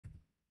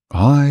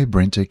Hi,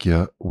 BrenTech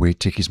here, where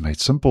tech is made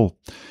simple.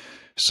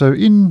 So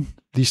in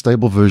the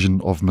stable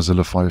version of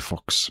Mozilla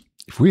Firefox,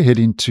 if we head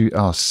into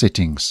our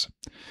settings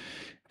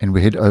and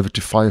we head over to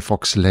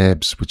Firefox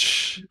Labs,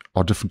 which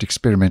are different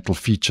experimental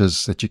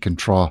features that you can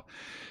try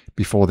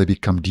before they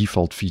become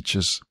default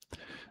features,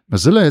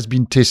 Mozilla has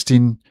been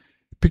testing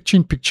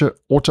picture-in-picture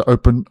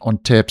auto-open on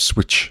tab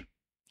switch,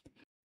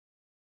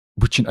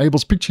 which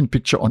enables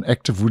picture-in-picture on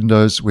active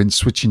windows when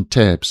switching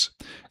tabs.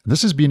 And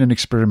this has been an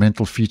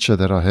experimental feature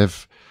that I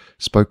have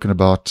spoken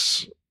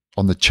about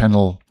on the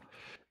channel.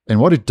 And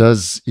what it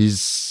does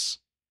is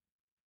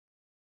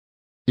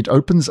it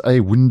opens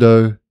a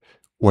window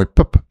or a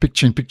PiP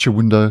picture-in-picture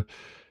window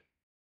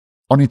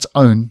on its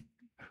own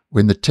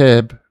when the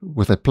tab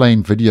with a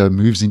plain video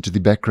moves into the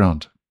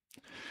background,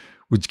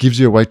 which gives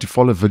you a way to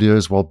follow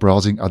videos while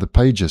browsing other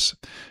pages.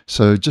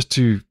 So just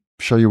to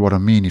show you what I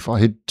mean, if I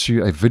head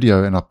to a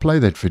video and I play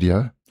that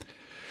video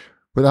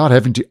without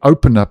having to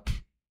open up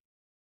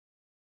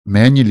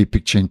manually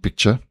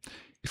picture-in-picture,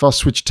 if I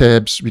switch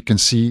tabs, we can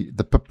see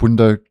the PiP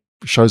window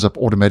shows up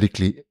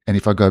automatically. And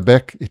if I go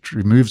back, it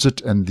removes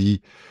it and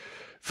the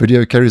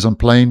video carries on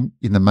playing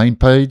in the main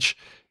page.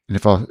 And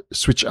if I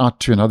switch out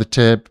to another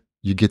tab,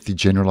 you get the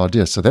general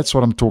idea. So that's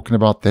what I'm talking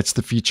about. That's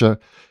the feature,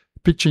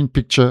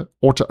 picture-in-picture,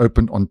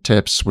 auto-open on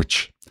tab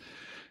switch.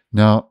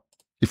 Now,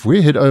 if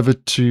we head over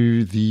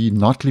to the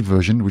nightly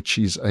version, which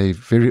is a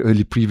very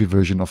early preview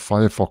version of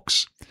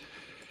Firefox,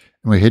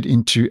 and we head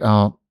into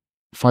our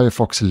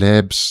Firefox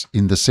Labs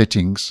in the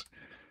settings,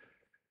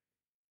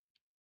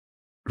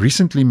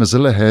 recently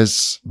Mozilla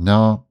has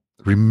now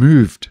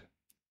removed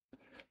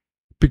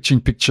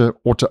picture-in-picture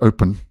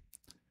auto-open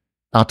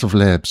out of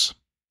Labs.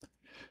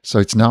 So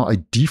it's now a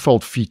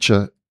default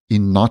feature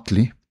in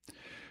nightly,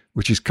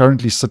 which is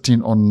currently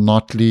sitting on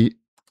nightly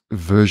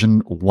version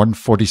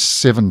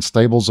 147,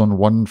 stables on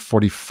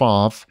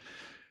 145.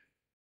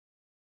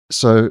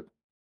 So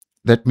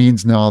that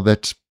means now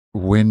that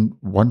when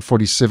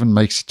 147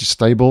 makes it to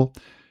stable,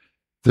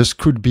 this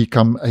could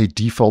become a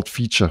default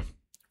feature.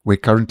 We're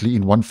currently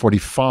in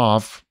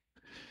 145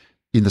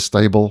 in the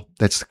stable.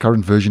 That's the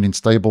current version in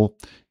stable.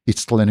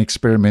 It's still an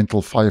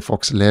experimental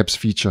Firefox Labs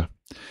feature.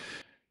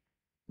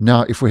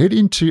 Now, if we head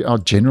into our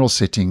general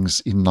settings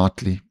in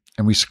nightly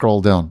and we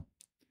scroll down,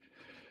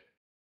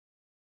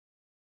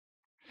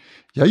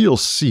 here you'll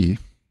see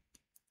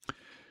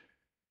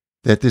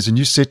that there's a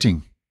new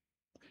setting.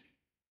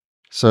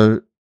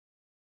 So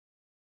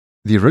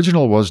the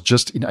original was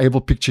just enable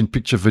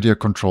picture-in-picture video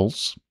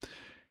controls.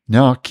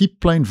 Now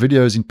keep playing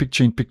videos in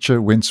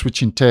picture-in-picture when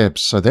switching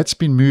tabs. So that's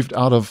been moved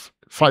out of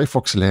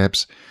Firefox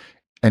Labs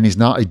and is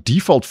now a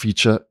default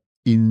feature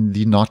in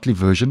the nightly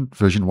version,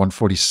 version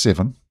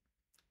 147.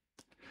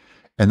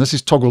 And this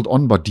is toggled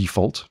on by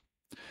default.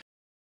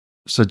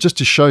 So just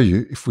to show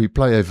you, if we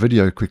play a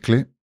video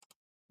quickly,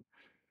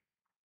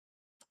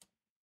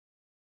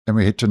 and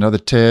we head to another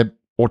tab,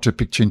 auto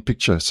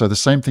picture-in-picture. So the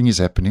same thing is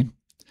happening.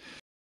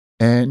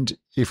 And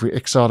if we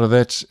X out of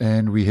that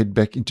and we head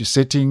back into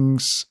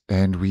settings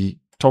and we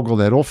toggle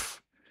that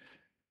off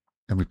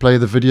and we play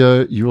the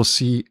video, you will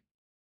see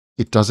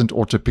it doesn't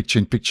auto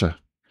picture-in-picture.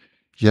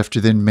 You have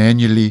to then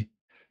manually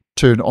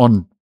turn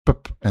on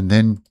PiP and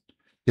then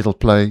it'll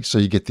play, so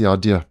you get the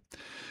idea.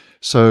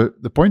 So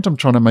the point I'm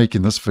trying to make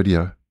in this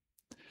video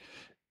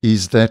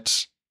is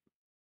that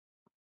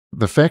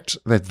the fact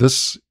that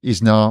this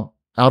is now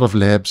out of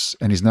Labs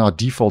and is now a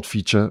default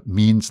feature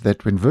means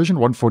that when version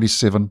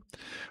 147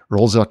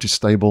 rolls out to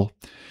stable,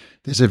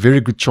 there's a very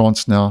good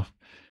chance now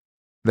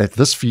that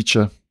this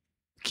feature,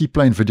 keep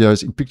playing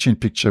videos in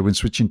picture-in-picture when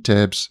switching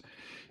tabs,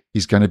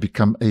 is going to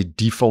become a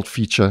default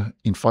feature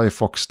in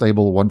Firefox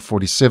stable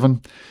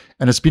 147.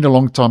 And it's been a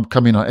long time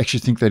coming. I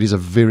actually think that is a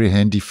very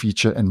handy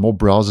feature and more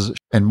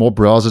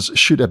browsers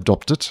should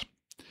adopt it.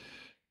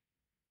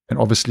 And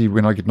obviously,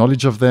 when I get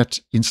knowledge of that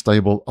in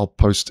stable, I'll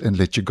post and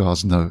let you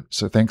guys know.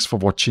 So thanks for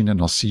watching,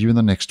 and I'll see you in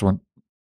the next one.